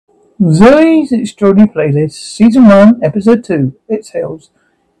Zoe's Extraordinary Playlist, Season 1, Episode 2, Exhales.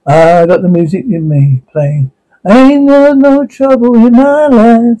 I got the music in me playing. Ain't no trouble in my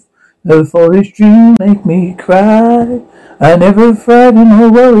life. No foolish dream make me cry. I never frightened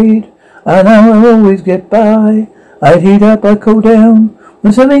or worried. I know I'll always get by. I'd heat up, I cool down.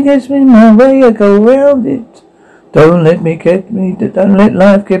 When something gets me in my way, I go around it. Don't let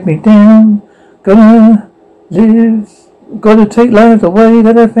life get me down. Gonna live. Gotta take life the way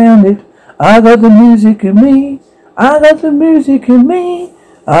that I found it. I got the music in me. I got the music in me.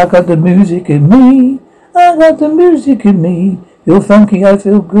 I got the music in me. I got the music in me. Feel funky, I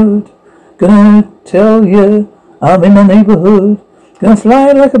feel good. Gonna tell you, I'm in the neighborhood. Gonna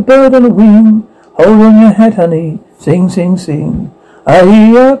fly like a bird on a wing. Hold on your hat, honey. Sing, sing, sing. I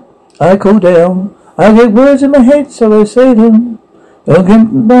heat up, I cool down. I get words in my head, so I say them.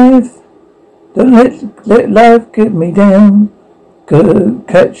 Don't let life get me down. Go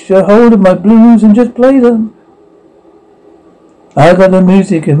catch a hold of my blues and just play them. I got the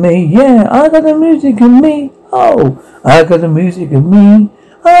music in me, yeah, I got the music in me. Oh, I got the music in me.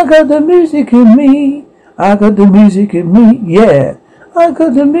 I got the music in me. I got the music in me, yeah. I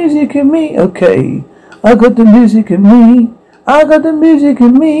got the music in me, okay. I got the music in me. I got the music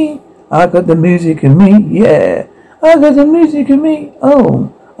in me. I got the music in me, yeah. I got the music in me,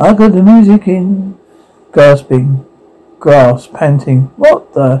 oh. I got the music in. Gasping. Gasp. Panting.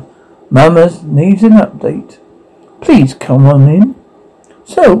 What the? Mama's needs an update. Please come on in.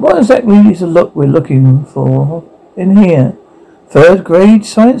 So, what exactly is the look we're looking for in here? Third grade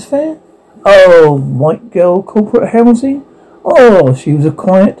science fair? Oh, white girl corporate housing? Oh, she was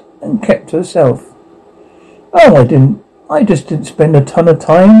quiet and kept to herself. Oh, I just didn't spend a ton of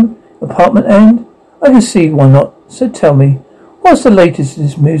time apartment end. I can see why not. So tell me, what's the latest in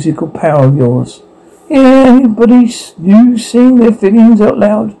this musical power of yours? Yeah, anybody new sing their feelings out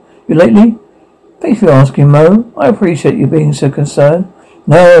loud? You lately? Thanks for asking, Mo. I appreciate you being so concerned.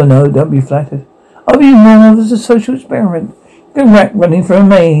 No, don't be flattered. I view more as a social experiment. Go back running for a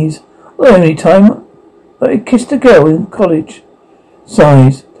maze. The only time I kissed a girl in college.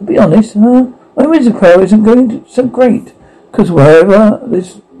 Sighs. To be honest, my musical power isn't going so great. Because whatever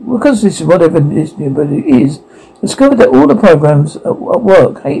this is, discovered that all the programs at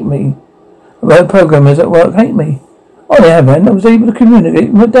work hate me. The programmers at work hate me. On the other hand, I was able to communicate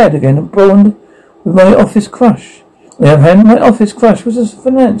with my dad again and bond with my office crush. On the other hand, my office crush was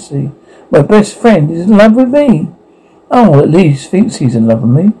a Nancy. My best friend is in love with me. Oh, well, at least thinks he's in love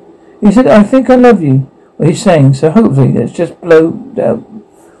with me. He said, I think I love you. Well, he's saying, so hopefully let's just blow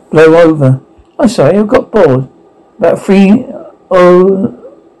over. I'm sorry, I got bored. About three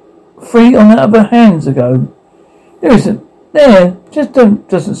on the other hands ago.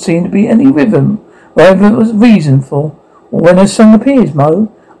 Doesn't seem to be any rhythm. Whatever it was reason for. Or when a song appears, Mo,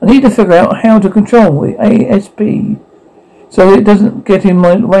 I need to figure out how to control it ASP. So it doesn't get in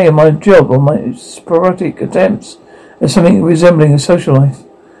my way of my job or my sporadic attempts at something resembling a social life.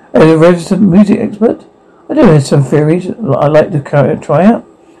 As a registered music expert, I do have some theories I like to try out.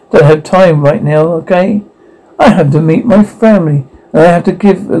 Don't have time right now, okay? I have to meet my family and I have to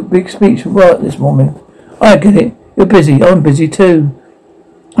give a big speech at work this morning. I get it. You're busy. I'm busy too.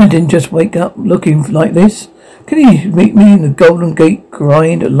 I didn't just wake up looking like this. Can you meet me in the Golden Gate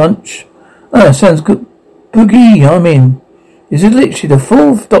grind at lunch? Sounds good. Boogie, I'm in. This is literally the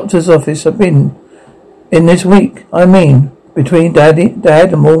fourth doctor's office I've been in this week. I mean, between Dad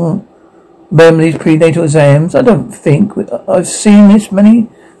and all Emily's prenatal exams, I don't think I've seen this many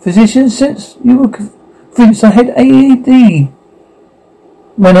physicians since I had AED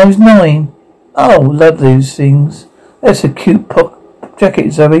when I was 9. Oh, love those things. That's a cute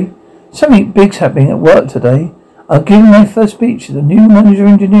jacket, Zoe. Something big's happening at work today. I'm giving my first speech to the new manager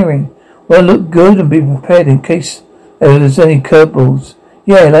of engineering. Well, look good and be prepared in case there's any curveballs.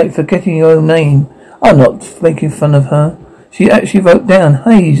 Yeah, like forgetting your own name. I'm not making fun of her. She actually wrote down,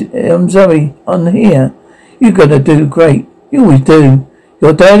 hey, I'm Zoe, I'm here. You're gonna do great. You always do.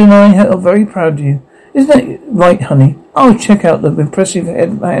 Your dad and I are very proud of you. Isn't that right, honey? Oh, check out the impressive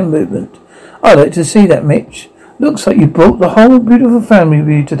hand movement. I'd like to see that, Mitch. Looks like you brought the whole beautiful family with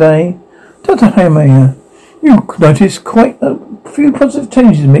you today. Dr. Hammer, you've noticed quite a few positive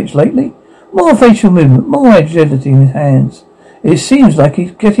changes, Mitch, lately. More facial movement, more agility in his hands. It seems like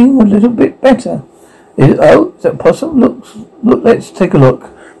he's getting a little bit better. Is that possible? Look, let's take a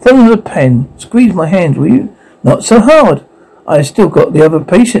look. Follow the pen. Squeeze my hand, will you? Not so hard. I still got the other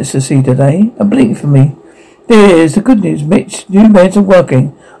patients to see today. And blink for me. There's the good news, Mitch. New meds are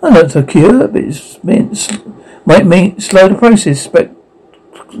working. I'm not a cure, but might mean slow the process, but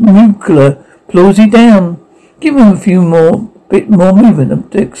nuclear pulls you down. Give him a few more bit more movement and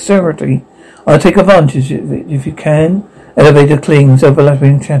dexterity. I'll take advantage of it if you can. Elevator clings,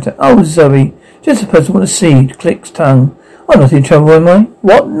 overlapping chatter. Oh, Zoe, just a person with a seed. Clicks tongue. I'm not in trouble, am I?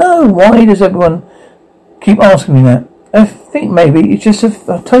 What? No. Why does everyone keep asking me that? I think maybe it's just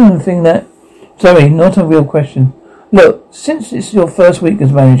a tone thing that... Zoe, not a real question. Look, since it's your first week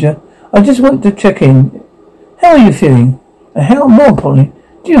as manager, I just want to check in. How are you feeling? And how, more importantly,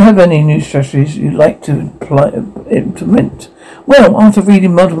 do you have any new strategies you'd like to implement? Well, after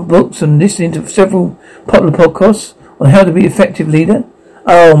reading multiple books and listening to several popular podcasts on how to be an effective leader,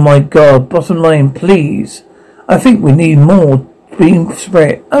 oh my God, bottom line, please. I think we need more being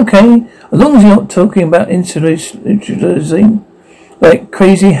spread. Okay, as long as you're not talking about introducing like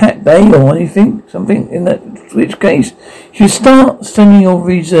Crazy Hat Day or anything, something in that, which case you start sending your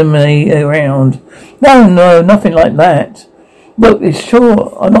resume around. No, nothing like that. Look,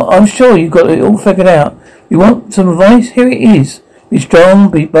 I'm sure you've got it all figured out. You want some advice? Here it is. Be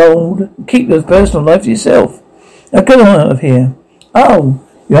strong, be bold, keep your personal life to yourself. Now get on out of here. Oh,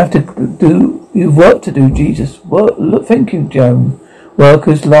 you've work to do, Jesus. Work, look, thank you, Joan.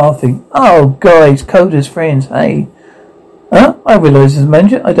 Workers laughing. Oh, guys, coders, friends, hey. I realise as a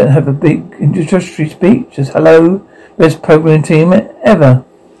manager I don't have a big introductory speech. Just hello, best programming team ever.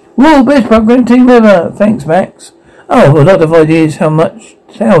 Whoa, best programming team ever. Thanks, Max. Oh, a lot of ideas how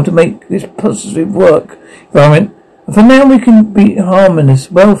to make this positive work environment. And for now we can be harmonious,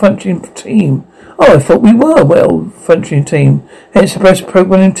 well-functioning team. Oh, I thought we were a well-functioning team. Hence the best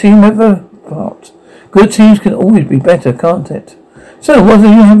programming team ever part. Good teams can always be better, can't it? So, what do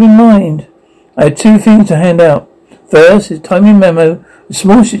you have in mind? I had 2 things to hand out. First is timing memo with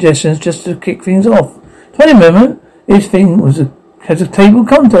small suggestions just to kick things off. Timing memo, this thing has a table of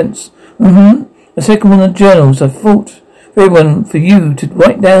contents. The second one of journals. I thought for you to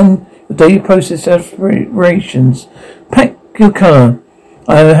write down your daily process aspirations. Pack your colour.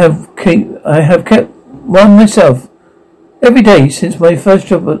 I have kept one myself every day since my first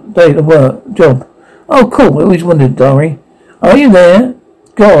job. Oh, cool. I always wondered, Dari. Are you there?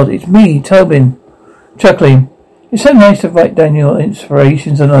 God, it's me, Tobin. Chuckling. It's so nice to write down your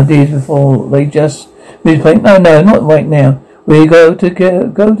inspirations and ideas before they just misplace. No, not right now. We go together,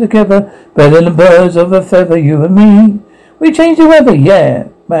 better than birds of a feather, you and me. We change the weather, yeah,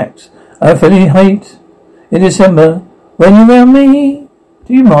 Max. I feel hate in December when you're around me.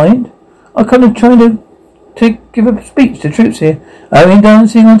 Do you mind? I'm kind of trying to give a speech to troops here. I've been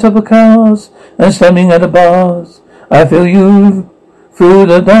dancing on top of cars and standing at the bars. I feel you through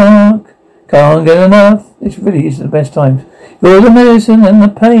the dark. Can't get enough. This really is the best times. You're the medicine and the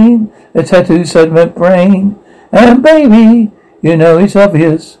pain, the tattoo inside my brain. And baby, you know it's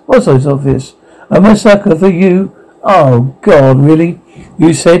obvious. What's so obvious? I'm a sucker for you. Oh God, really?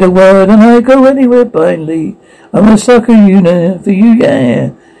 You say the word and I go anywhere blindly. I'm a sucker, for you,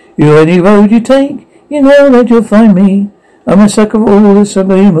 yeah. You any road you take, you know that you'll find me. I'm a sucker for all the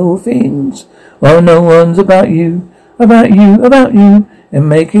subliminal things. While no one's about you, and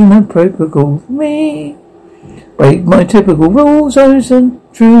making them typical for me. Break my typical rules, I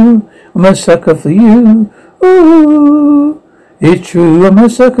isn't true. I'm a sucker for you. Ooh, it's true, I'm a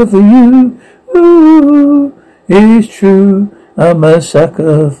sucker for you. Ooh, it's true, I'm a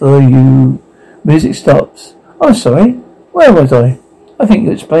sucker for you. Music stops. Oh, sorry, where was I? I think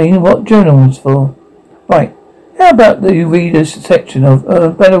you explained what journal was for. Right, how about the reader's section of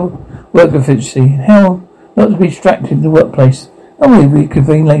better work efficiency? How not to be distracted in the workplace? And we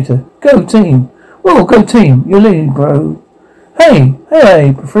reconvene later. Go team. Well, go team. You're leading, bro. Hey,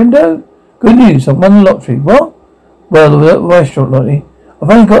 friendo. Good news. I've won the lottery. What? Well, the restaurant lottery.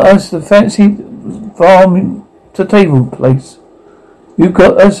 I've only got us the fancy farm to table place. You've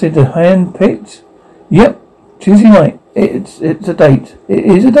got us into hand picked? Yep. Tuesday night. It's a date. It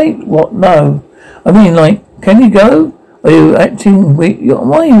is a date? What? No. I mean, like, can you go? Are you acting weird?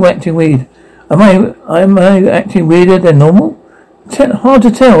 Why are you acting weird? Am I acting weirder than normal? Hard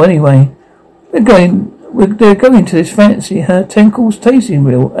to tell, anyway. They're going to this fancy Tinkle's tasting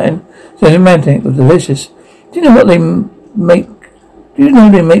wheel, and so romantic or delicious. Do you know what they make? Do you know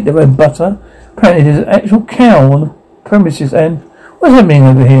they make their own butter? Apparently, there's an actual cow on the premises. And what's happening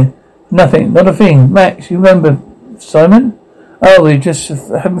over here? Nothing, not a thing. Max, you remember Simon? Oh, we just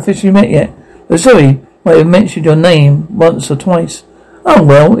haven't officially met yet. But Zoe might have mentioned your name once or twice. Oh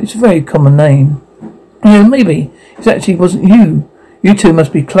well, it's a very common name. Yeah, maybe it actually wasn't you. You two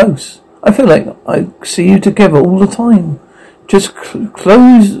must be close. I feel like I see you together all the time. Just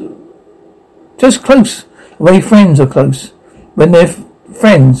close. The way friends are close. When they're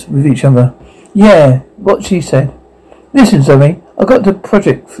friends with each other. Yeah, what she said. Listen, Zoe, I've got a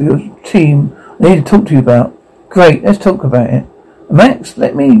project for your team I need to talk to you about. Great, let's talk about it. Max,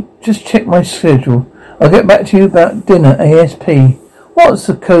 let me just check my schedule. I'll get back to you about dinner ASP. What's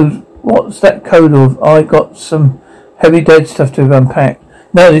the code? What's that code of? I got some heavy dead stuff to unpack.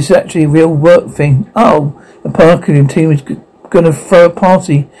 No, this is actually a real work thing. Oh, the marketing team is going to throw a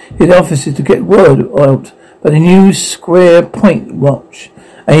party in the offices to get word out about the new Square Point watch.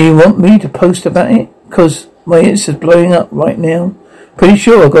 And you want me to post about it? Because my Insta's blowing up right now. Pretty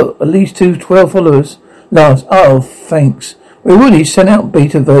sure I got at least 12 followers last. Oh, thanks. We already sent out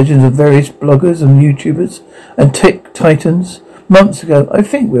beta versions of various bloggers and YouTubers and tech titans months ago. I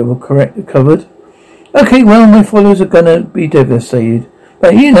think we were covered. Okay, well, my followers are gonna be devastated.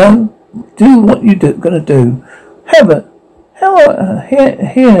 But you know, do what you're gonna do. Herbert,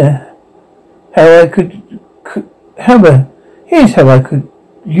 here's how I could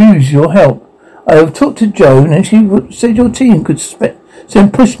use your help. I have talked to Joan and she said your team could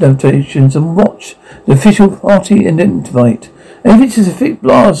send push notifications and watch the official party and invite. And if it's a thick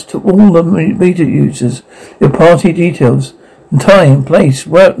blast to all the beta users, your party details, and time, place,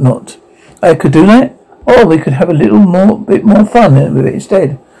 whatnot. I could do that. Or we could have a bit more fun with it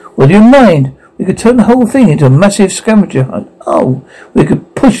instead. What do you mind? We could turn the whole thing into a massive scavenger hunt. Oh, we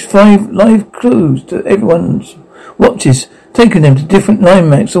could push 5 live clues to everyone's watches, taking them to different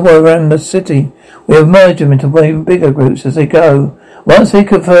landmarks all around the city. We have merged them into even bigger groups as they go. Once they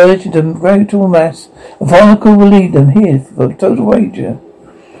converge into virtual mass, a final call will lead them here for a total wager.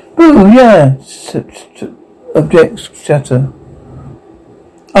 Boo, yeah, objects Shatter.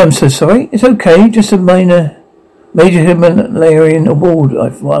 I'm so sorry. It's okay. Just a major Himalayan award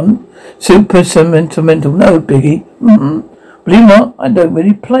I've won. Super sentimental. No biggie. Believe it or not, I don't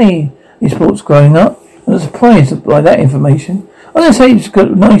really play esports growing up. I was surprised by that information. I'm going to say it's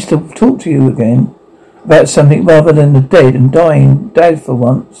nice to talk to you again about something rather than the dead and dying dad for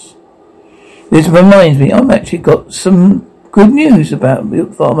once. This reminds me, I've actually got some good news about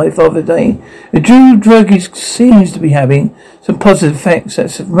my Father's Day. The new drug seems to be having some positive effects.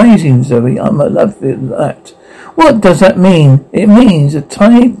 That's amazing, Zoe. I'm a love that. What does that mean? It means a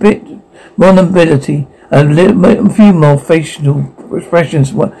tiny bit more mobility, a few more facial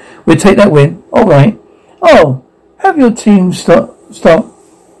expressions. We'll take that win. All right. Oh, have your team start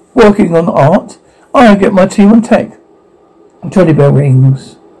working on art. I'll get my team on tech. Teddy bell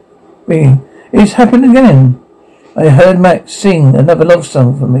rings. It's happened again. I heard Max sing another love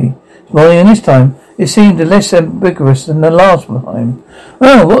song for me. Smiling, and this time it seemed less ambiguous than the last time.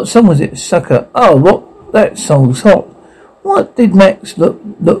 Oh, what song was it, sucker? Oh, that song's hot. What did Max look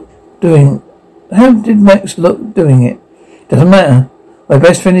doing? How did Max look doing it? Doesn't matter. My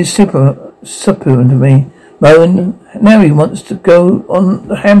best friend is super to me. Moen, now he wants to go on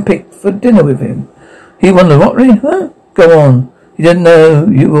the handpicked for dinner with him. He won the lottery? Huh? Go on. He didn't know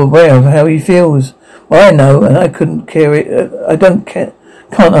you were aware of how he feels. Well, I know, and I couldn't care it. I don't care.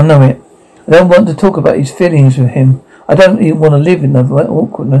 Can't unknow it. I don't want to talk about his feelings with him. I don't even want to live in that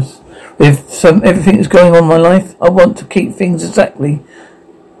awkwardness. With everything that's going on in my life, I want to keep things exactly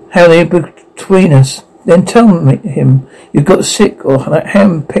how they are between us. Then tell him you've got sick or that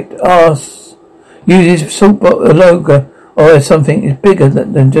hand-picked ass. Use his salt bottle logo or something is bigger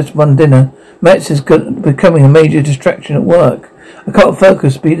than just one dinner. Max is becoming a major distraction at work. I can't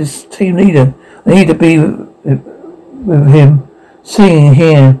focus, be the team leader. I need to be with him, singing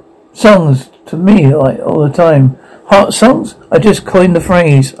here songs to me like all the time. Heart songs? I just coined the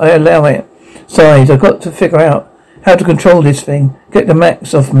phrase. I allow it. Besides, I've got to figure out how to control this thing. Get the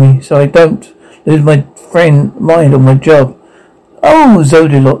Max off me so I don't lose my mind on my job. Oh,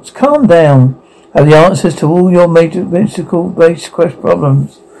 Zodilots, calm down. I have the answers to all your major mystical-based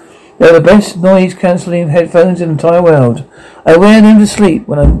problems. They're the best noise-cancelling headphones in the entire world. I wear them to sleep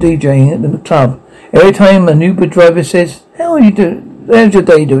when I'm DJing at the club. Every time a Uber driver says, "How are you doing? How's your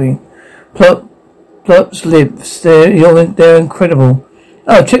day doing?" Plots lips. They're incredible.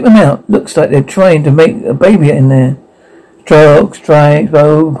 Oh, check them out. Looks like they're trying to make a baby in there. Strikes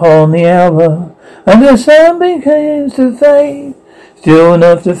upon the hour, and the sun begins to fade. Still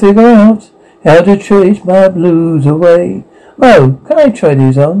enough to figure out how to chase my blues away. Mo, can I try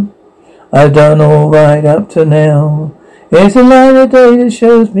these on? I've done all right up to now. It's the light of day that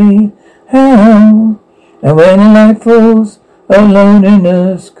shows me how. And when the light falls, a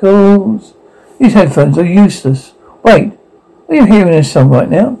loneliness calls. These headphones are useless. Wait, are you hearing this song right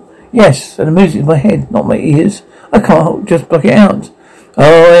now? Yes, and the music in my head, not my ears. I can't just block it out.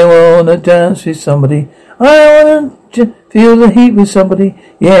 Oh, I wanna dance with somebody. I wanna feel the heat with somebody.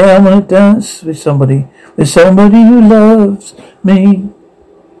 Yeah, I wanna dance with somebody who loves me.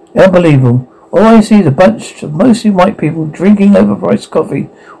 Unbelievable. All I see is a bunch of mostly white people drinking overpriced coffee,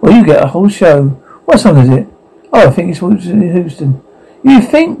 while you get a whole show. What song is it? Oh, I think it's Whitney Houston. You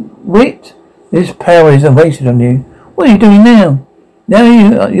think, Whit, this power isn't wasted on you? What are you doing now? Now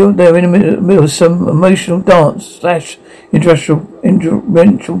you're there in the middle of some emotional dance /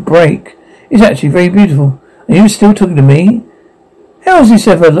 interventional break. It's actually very beautiful. And you're still talking to me? Has this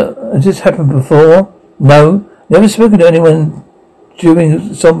happened before? No. Never spoken to anyone during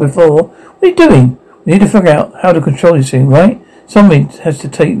a song before. What are you doing? We need to figure out how to control this thing, right? Somebody has to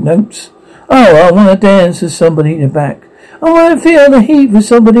take notes. Oh, I want to dance with somebody in the back. I want to feel the heat with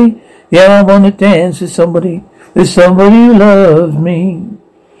somebody. Yeah, I want to dance with somebody who loves me.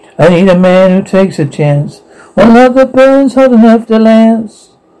 I need a man who takes a chance. One love that burns hot enough to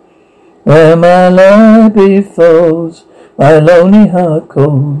last. Where my life befalls, my lonely heart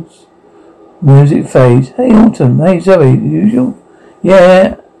calls. Music fades. Hey, Autumn. Hey, Zoe. Usual?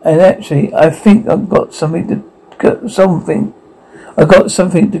 Yeah, and actually, I think I've got something to go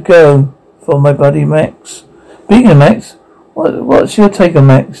for my buddy Max. Speaking of Max, what's your take on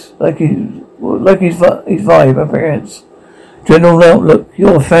Max? Like his vibe, appearance, general outlook.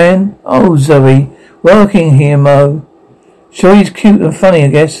 You're a fan? Oh, Zoe, working here, Mo. Sure, he's cute and funny, I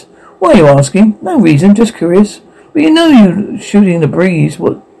guess. Why are you asking? No reason, just curious. But you're shooting the breeze.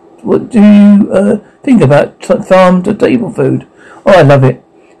 What do you think about farm to table food? Oh, I love it.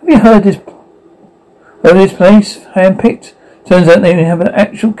 Have you heard this place? Handpicked? Turns out they even have an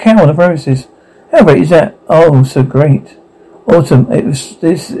actual cow on the premises. How great is that? Oh, so great. Autumn, is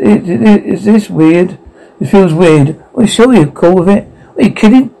this weird? It feels weird. Well, sure you're cool with it. Are you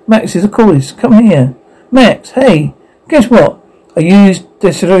kidding? Max is the coolest. Come here. Max, hey, guess what? I used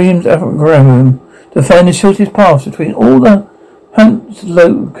Desiderium's algorithm to find the shortest path between all the hunt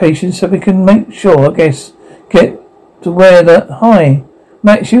locations so we can make sure, get to where Hi.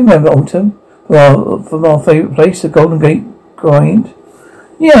 Max, you remember Autumn? From our favourite place, the Golden Gate Grind?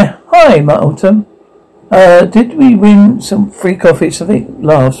 Yeah, hi, Autumn. Did we win some free coffee? Something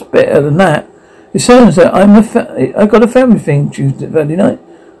laughs better than that. It sounds that I got a family thing Friday night.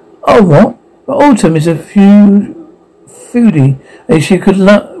 Oh, what? But Autumn is a foodie, and she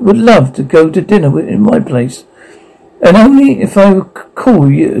would love to go to dinner in my place. And only if I would call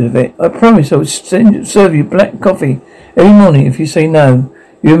you of it. I promise I would serve you black coffee every morning if you say no.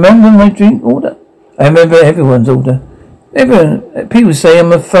 You remember my drink order? I remember everyone's order. People say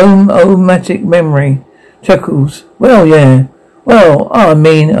I'm a foam-o-matic memory. Chuckles. Well, yeah. Well, I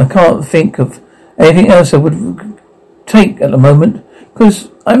mean, I can't think of anything else I would take at the moment. Because,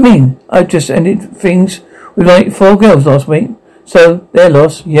 I just ended things with like 4 girls last week. So, they're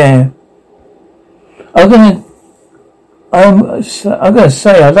lost, yeah. I'm gonna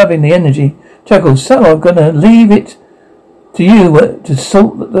say I'm loving the energy. Chuckles. So I'm gonna leave it to you to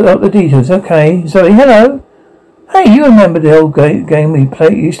sort out the details. Okay. Zoe, hello. Hey, you remember the old game we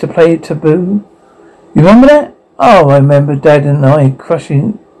used to play Taboo? You remember that? Oh, I remember Dad and I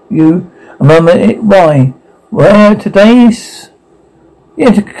crushing you. A moment. Why? Well, today's...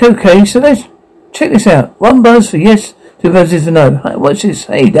 Yeah, okay, so let's check this out. 1 buzz for yes, 2 buzzes for no. Hey, what's this?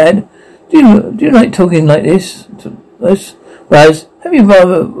 Hey, Dad. Do you like talking like this? Buzz, would you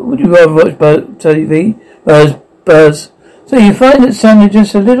rather watch TV? Buzz. So you find it sounded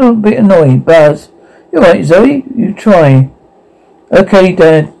just a little bit annoying. Buzz. You're right, Zoe. You try. Okay,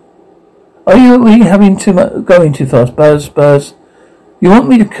 Dad. Are you having too much, going too fast? Buzz. You want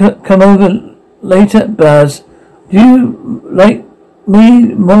me to come over later? Buzz. Do you like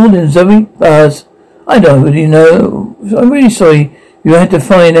me more than Zoe? Buzz. I don't really know. I'm really sorry you had to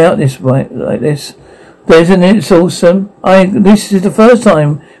find out this way, like this. Isn't it? It's awesome. This is the first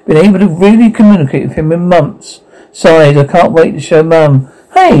time been able to really communicate with him in months. Sighs, I can't wait to show Mum.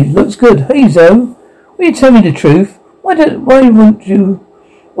 Hey, looks good. Hey, Zoe. Will you tell me the truth? Why don't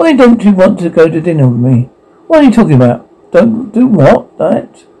you want to go to dinner with me? What are you talking about? Don't do what?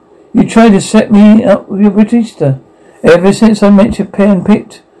 That? You tried to set me up with your Batista. Ever since I met your pen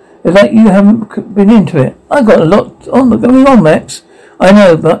picked, it's like you haven't been into it. I got a lot going on, Max. I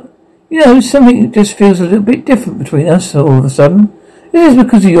know, but something just feels a little bit different between us all of a sudden. Is this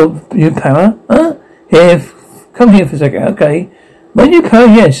because of your power? Huh? Here, come here for a second, okay? My new power,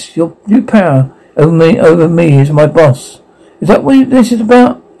 yes, your new power over me is my boss. Is that what this is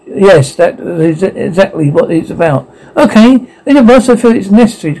about? Yes, that is exactly what it's about. Okay, as your boss, I feel it's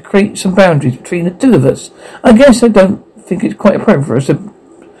necessary to create some boundaries between the two of us. I guess I don't think it's quite appropriate for us to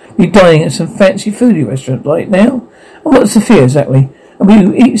be dining at some fancy foodie restaurant right now. And what's the fear exactly? And we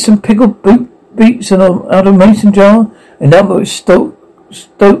eat some pickled beets out of a mason jar and number of stoke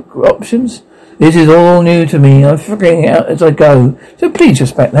options. This is all new to me. I'm figuring it out as I go. So please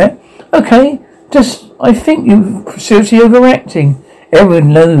respect that. Okay, I think you're seriously overacting.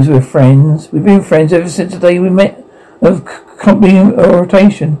 Everyone knows we're friends. We've been friends ever since the day we met of company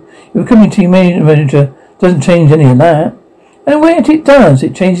rotation. Your community manager doesn't change any of that. And when it does,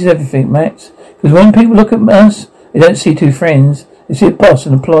 it changes everything, Max. Because when people look at us, they don't see two friends. They see a boss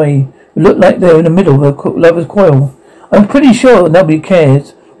and employee who look like they're in the middle of a lover's quarrel. I'm pretty sure nobody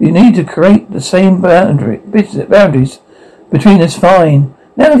cares. You need to create the same boundaries between us. Fine.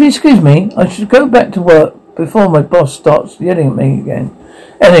 Now, if you excuse me, I should go back to work before my boss starts yelling at me again.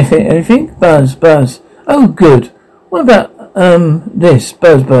 Anything? Buzz. Oh, good. What about, this?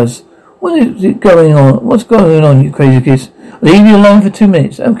 Buzz. What is it going on? What's going on, you crazy kids? I'll leave you alone for 2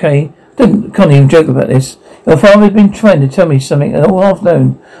 minutes. Okay. Can't even joke about this. Your father's been trying to tell me something all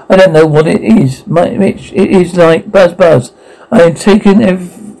afternoon. I don't know what it is. It is like Buzz. I have taken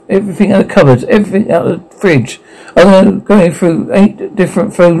everything out of the cupboards, everything out of the fridge. I'm going through 8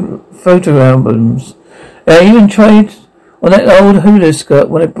 different photo albums. I even tried on that old hula skirt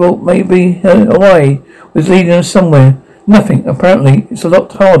when I brought maybe away, was leading us somewhere. Nothing. Apparently, it's a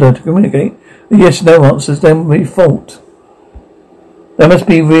lot harder to communicate with yes/no answers than we thought. That must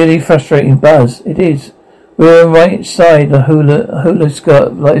be really frustrating, Buzz. It is. We're right side the hula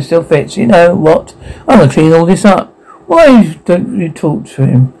skirt, like it still fits. You know what? I'm gonna clean all this up. Why don't you talk to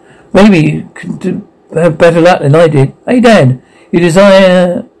him? Maybe you can have better luck than I did. Hey, Dad, you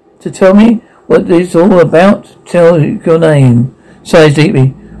desire to tell me what it's all about? Tell your name. Sighs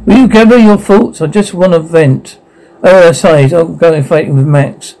deeply. Will you gather your thoughts? I just want to vent. Oh, sighs. I'm going fighting with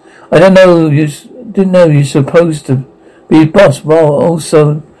Max. I didn't know you're supposed to be boss while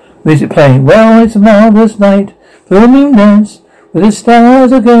also music playing. Well, it's a marvelous night for a moon dance with the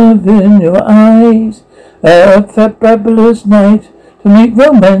stars are going in your eyes. A fabulous night to make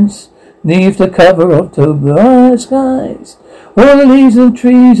romance neath the cover of October skies. All the leaves and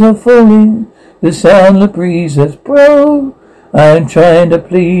trees are falling, the sound of the breeze has blown. I'm trying to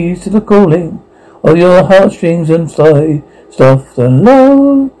please to the calling of your heartstrings and fly soft and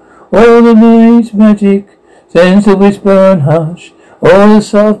low. All the night's magic sends a whisper and hush. All the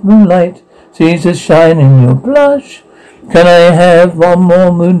soft moonlight seems to shine in your blush. Can I have one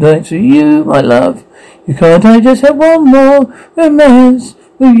more moonlight for you, my love? Can't I just have one more romance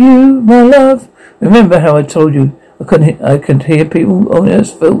with you, my love? Remember how I told you I could hear people on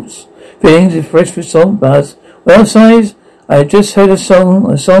earth's feelings expressed with song, Buzz? Well, sighs, I had just heard a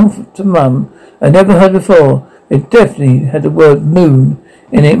song to Mum I never heard before. It definitely had the word moon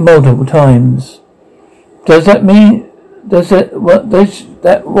in it multiple times. Does what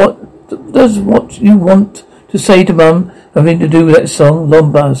you want to say to Mum having to do with that song?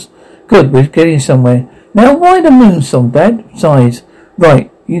 Long Buzz. Good, we're getting somewhere. Now, why the moon song, Dad? Sighs. Right,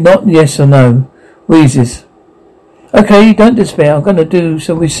 you not yes or no. Wheezes. Okay, don't despair. I'm going to do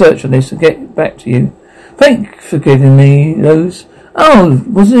some research on this and get back to you. Thanks for giving me those. Oh,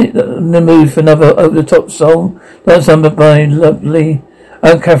 wasn't it in the mood for another over-the-top song? That's sung by lovely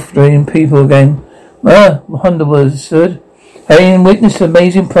Catherine people again. Understood. Having witnessed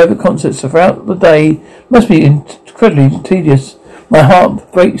amazing private concerts throughout the day must be incredibly tedious. My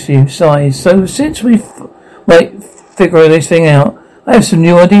heart breaks for you, sighs. So since we might figure this thing out, I have some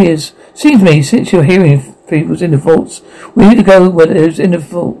new ideas. Seems to me, since you're hearing people's inner thoughts, we need to go where those inner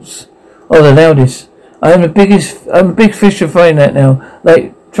thoughts are the loudest. I'm a big fish to find that now.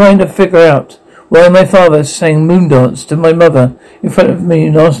 Like trying to figure out why my father sang Moon Dance to my mother in front of me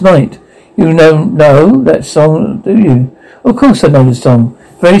last night. You know that song, do you? Of course I know the song.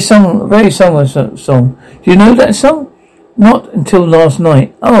 Very song. Do you know that song? Not until last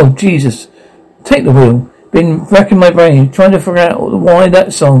night. Oh, Jesus. Take the wheel. Been racking my brain, trying to figure out why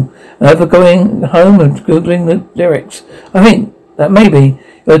that song, and over going home and Googling the lyrics. I think that maybe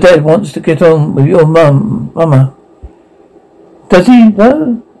your dad wants to get on with your mama. Does he,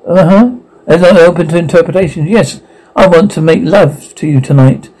 though? As I open to interpretation, yes, I want to make love to you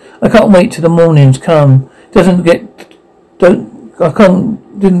tonight. I can't wait till the mornings come. Didn't get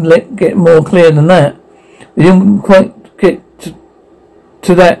more clear than that. We didn't quite get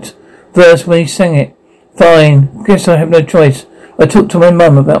to that verse when he sang it. Fine, guess I have no choice. I talked to my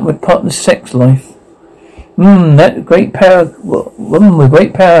mum about my partner's sex life. That great power, woman with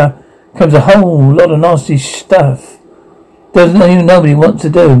great power comes a whole lot of nasty stuff. Doesn't even nobody wants to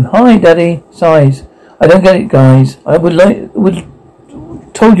do. Hi, Daddy. Sighs. I don't get it, guys. I would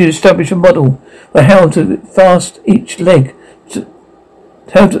told you to establish a model for how to fast each leg.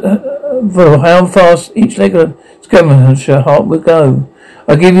 How fast each leg of Scavenger heart would go.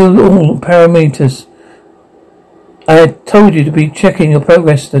 I give you all parameters. I had told you to be checking your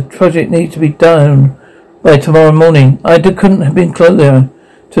progress. The project needs to be done by tomorrow morning. Couldn't have been closer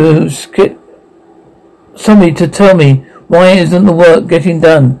to get somebody to tell me Why isn't the work getting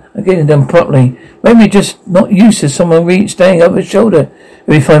done properly? Maybe just not used to someone staying over his shoulder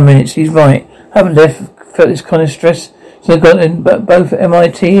every 5 minutes. He's right. Haven't felt this kind of stress since I got in both at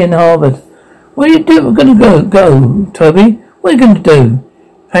MIT and Harvard. What are you doing? We're going to go, Toby. What are you going to do?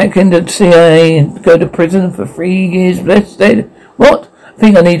 Hack into the CIA and go to prison for 3 years? Let's stay. What? I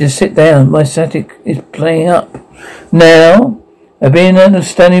think I need to sit down. My static is playing up. Now, I've been at a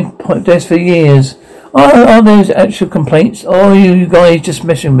standing desk for years. Are those actual complaints? Or are you guys just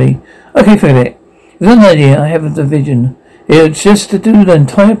messing with me? Okay, forget it. There's an idea. I have a vision. It's just to do the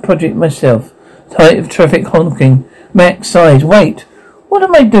entire project myself. Tired of traffic honking. Max sighs. Wait. What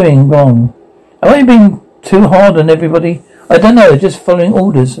am I doing wrong? Have I been too hard on everybody? I don't know. Just following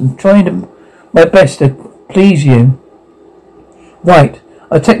orders and trying my best to please you. Right.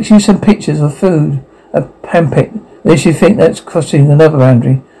 I'll text you some pictures of food at Pampit. Unless you think that's crossing another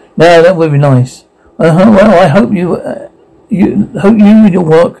boundary. No, that would be nice. Well, I hope you and your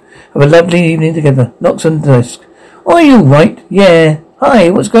work have a lovely evening together. Knocks on the desk. Oh, are you all right? Yeah. Hi,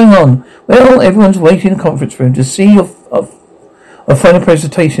 what's going on? Well, everyone's waiting in the conference room to see your final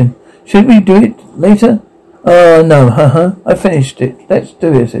presentation. Should we do it later? No, I finished it. Let's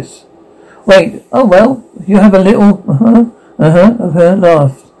do this. Wait, oh well, you have a little,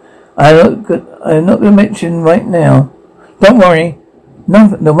 laughed. I'm not going to mention right now. Don't worry.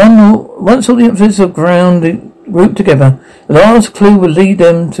 No, once all the officers are grouped together, the last clue will lead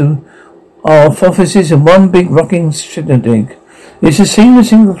them to our offices in one big rocking shindig. It's a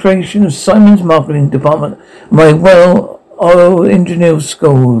seamless integration of Simon's marketing department and my well-oiled engineering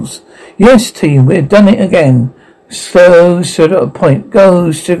schools. Yes, team, we've done it again. Slow, sugar point,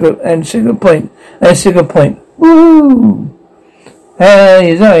 go, sugar point, and sugar point. Woo!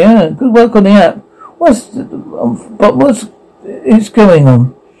 Hey, Zoe, good work on the app. What's going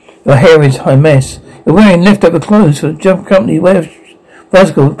on? Your hair is a mess. You're wearing leftover clothes for the jump company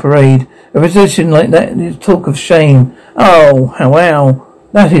bicycle parade. A position like that is talk of shame. Oh, wow.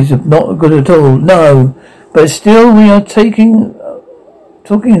 That is not good at all. No. But still we are talking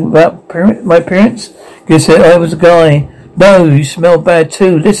about my parents. Guess I was a guy. No, you smell bad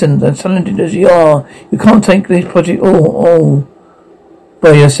too. Listen, as talented as you are, you can't take this project all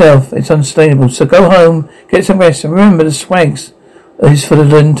by yourself. It's unsustainable. So go home, get some rest, and remember the swags is for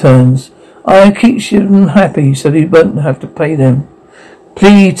the interns. I keep them happy so you won't have to pay them.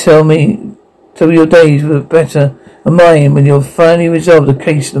 Please tell your days were better than mine when you'll finally resolve the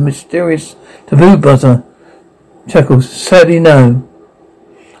case of the mysterious taboo buzzer. Chuckles. Sadly, no.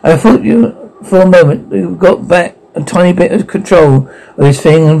 I thought for a moment you got back a tiny bit of control of this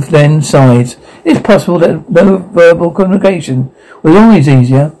thing and then sides. It's possible that no verbal communication was always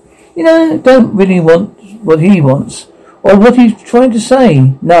easier. You know, don't really want what he wants or what he's trying to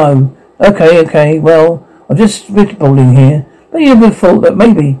say. No. Okay, well, I'm just spitballing here. But you ever thought that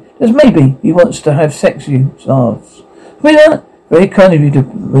maybe, just maybe, he wants to have sex with you, Snarls? Sweetheart, very kind of you to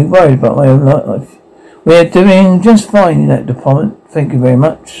be worried about my own life. We're doing just fine in that department. Thank you very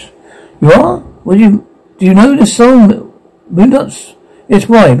much. You are? Do you know the song Moondots? Yes,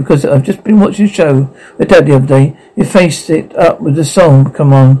 why? Because I've just been watching a show with Dad the other day. He faced it up with the song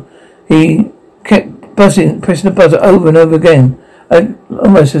Come On. He kept pressing the buzzer over and over again.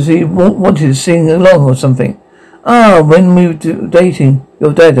 Almost as he wanted to sing along or something. When we were dating,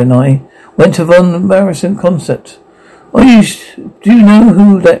 your dad and I went to Von Morrison concert. Do you know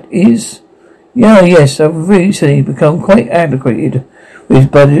who that is? Yeah, yes, I've recently become quite acquainted with his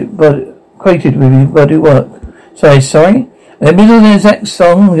body work. Sorry? In the middle of the exact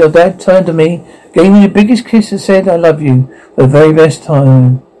song, your dad turned to me, gave me the biggest kiss and said, I love you, for the very best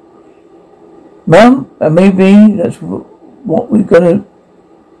time. Mum, maybe that's what we're gonna...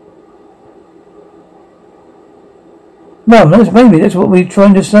 Mum, that's what we're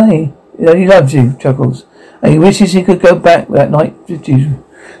trying to say. He loves you, Chuckles. And he wishes he could go back that night with you.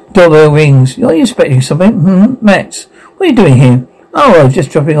 Doorbell rings. Are you expecting something? Max, what are you doing here? I was just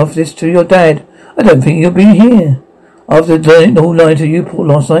dropping off this to your dad. I don't think you'll be here. After learning all night to you, Paul,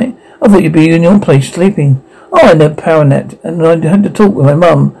 last night, I thought you'd be in your place sleeping. I had a power nap, and I had to talk with my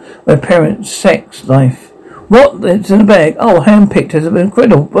mum, my parents' sex life. What? It's in the bag. Hand-picked as an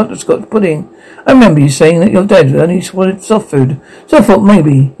incredible butterscotch pudding. I remember you saying that your dad only wanted soft food, so I thought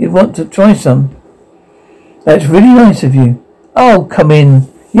maybe you'd want to try some. That's really nice of you. Oh, come in.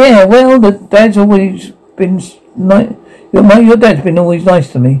 Yeah, well, your dad's always been always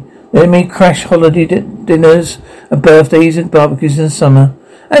nice to me. Letting me crash holiday dinners and birthdays and barbecues in the summer.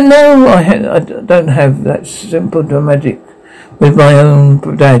 And no, I don't have that simple magic with my own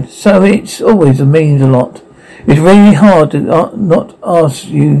dad, so it's always means a lot. It's really hard to not ask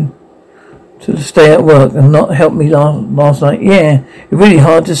you to stay at work and not help me last night. Yeah, it's really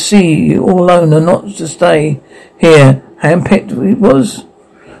hard to see you all alone and not to stay here. Handpicked it was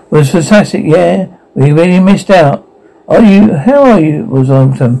fantastic. Yeah, we really missed out. How are you? Was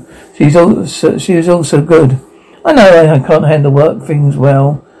Autumn. She was also good. I know I can't handle work things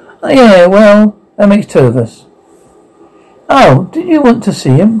well. Yeah, well, that makes two of us. Oh, did you want to see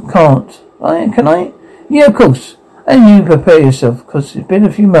him? Can't. Can I? Yeah, of course. And you prepare yourself, because it's been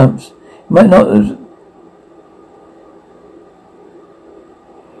a few months. You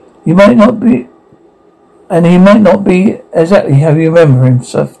might not be, and he might not be exactly how you remember him.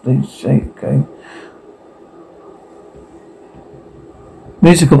 Softly, okay.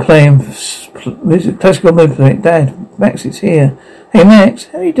 Classical music. Dad, Max is here. Hey Max,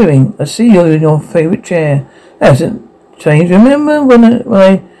 how are you doing? I see you're in your favourite chair. Hasn't changed. Remember when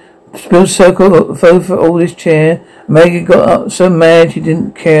I spilled circle over all this chair? Maggie got up so mad he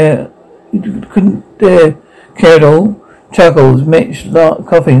didn't care. He couldn't dare care at all. Chuckles, Mitch,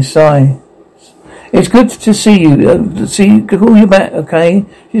 coughing, sigh. It's good to see you. Call you back, okay?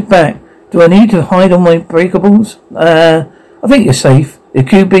 She's back. Do I need to hide all my breakables? I think you're safe. The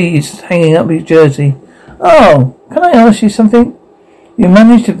QB is hanging up his jersey. Oh, can I ask you something? You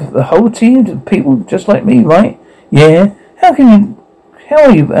managed a whole team of people just like me, right? Yeah. How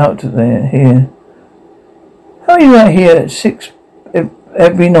are you out there here? How are you out here at 6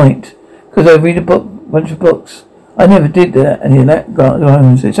 every night? Because I read a bunch of books. I never did that any of that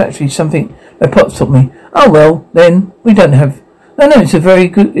guys. It's actually something my pops taught me. Oh well, then we don't have. No, it's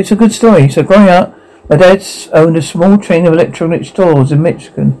a good story. So growing up, my dad's owned a small chain of electronic stores in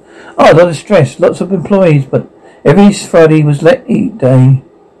Michigan. Oh, a lot of stress, lots of employees, but every Friday was let eat day.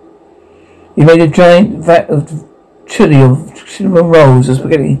 He made a giant vat of chili of cinnamon rolls and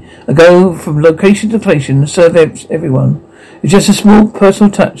spaghetti and go from location to location and serve everyone. It's just a small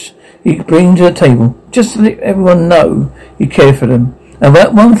personal touch he could bring to the table, just to let everyone know he cared for them. And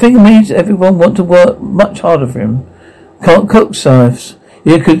that one thing made everyone want to work much harder for him. Can't cook, serves.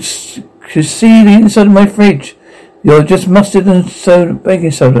 You could see the inside of my fridge. You're just mustard and soda,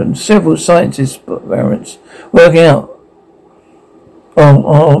 baking soda, and several scientists' variants working out of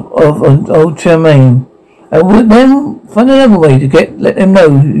old Charmaine. And would then find another way to let them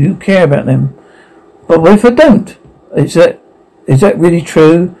know you care about them. But what if I don't? Is that really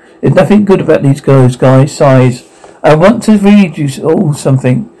true? There's nothing good about these guys, sighs. I want to read you all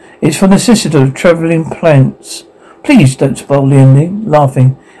something. It's from the Sisterhood of Travelling Plants. Please don't spoil the ending.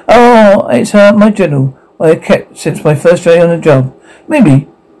 Laughing. Oh, it's my journal I kept since my first day on the job.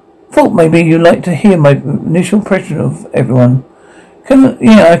 Thought maybe you'd like to hear my initial impression of everyone.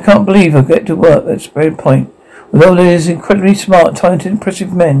 I can't believe I get to work at Spread Point with all these incredibly smart, talented,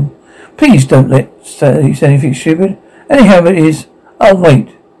 impressive men. Please don't say anything stupid. Anyhow it is. Oh wait,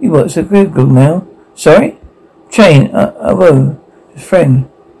 he works at Google now. Sorry? Chain, his friend.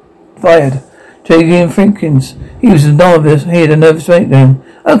 Fired. J.G. Frinkins. He was a novice. He had a nervous breakdown.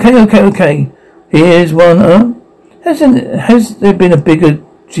 Okay. Here's one, Has there been a bigger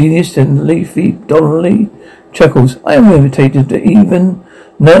genius than Leafy Donnelly? Chuckles. I am irritated to even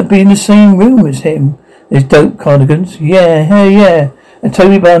not be in the same room as him. There's dope cardigans. Yeah. And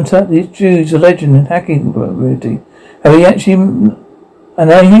Toby Banter, these Jews, a legend in hacking ability. He actually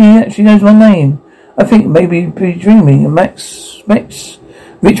knows my name. I think maybe he'd be dreaming. Max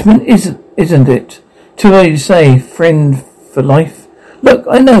Richmond isn't it? Too early to say, friend for life. Look,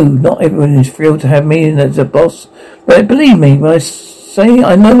 I know not everyone is thrilled to have me in as a boss, but believe me when I say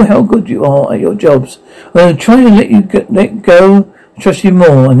I know how good you are at your jobs. I'm going to try to let go, trust you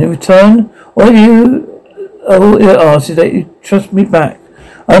more, and in return, all you ask is that you trust me back.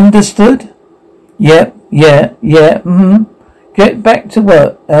 Understood? Yep, yeah, Get back to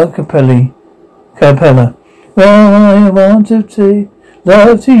work, Al Capella. Well, I want to say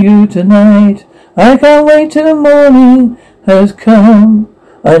love to you tonight. I can't wait till the morning has come.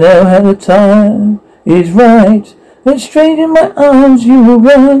 I know how the time is right. And straight in my arms you will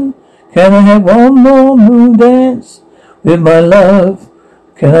run. Can I have one more moon dance with my love?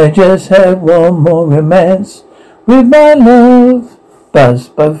 Can I just have one more romance with my love? Buzz,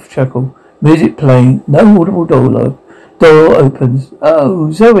 both chuckle. Music playing. No audible door opens.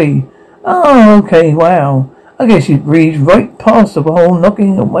 Oh, Zoe. Oh, okay, wow. I guess you breezed right past the whole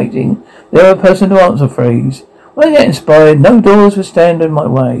knocking and waiting. The other person to answer phrase. When I get inspired, no doors will stand in my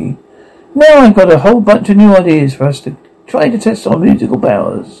way. Now I've got a whole bunch of new ideas for us to try to test our musical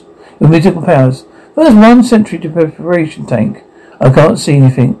powers. There's 1 century to preparation tank. I can't see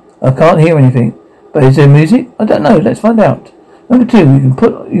anything. I can't hear anything. But is there music? I don't know. Let's find out. Number 2, we can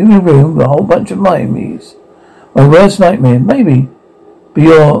put you in a room with a whole bunch of enemies. My worst nightmare, maybe. But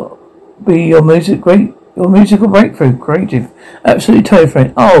be your musical breakthrough. Creative. Absolutely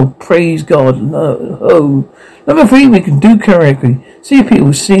terrifying. Oh, praise God. No. Oh. Number 3, we can do karaoke. See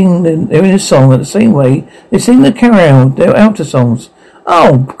people sing they're in a song at the same way they sing the karaoke, their outer songs.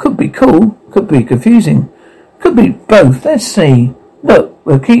 Oh, could be cool. Could be confusing. Could be both. Let's see. Look,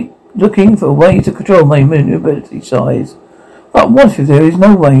 we'll keep looking for a way to control my mobility size. But what if there is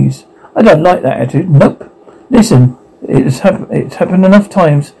no ways? I don't like that attitude. Nope. Listen, it's happened enough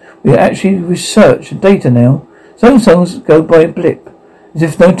times. We actually research data now. Some songs go by a blip, as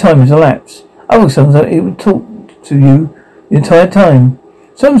if no time has elapsed. Other songs it would talk to you the entire time.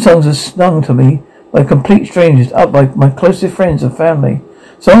 Some songs are sung to me by complete strangers, up by my closest friends and family.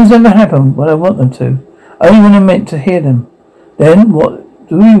 Songs never happen when I want them to, only when I'm meant to hear them. Then what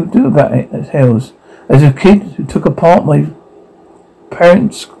do you do about it, Hells? As a kid who took apart my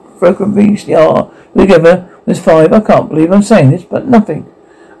parents' broken VCR together when I was 5, I can't believe I'm saying this, but nothing.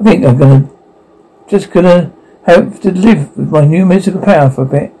 I think I'm just gonna have to live with my new musical power for a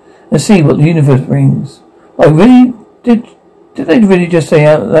bit and see what the universe brings. Like, really? Did they really just say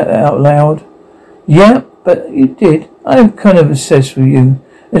that out loud? Yeah, but you did. I'm kind of obsessed with you.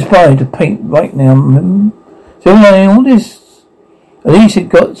 Inspired to paint right now. So all this, at least it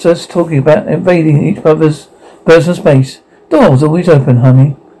got us talking about invading each other's personal space. Doors always open,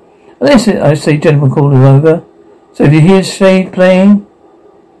 honey. Unless I say gentleman called her over. So if you hear Slade playing,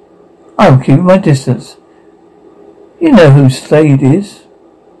 I'm keeping my distance. You know who Slade is,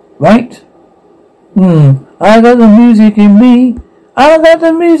 right? I got the music in me. I got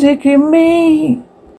the music in me.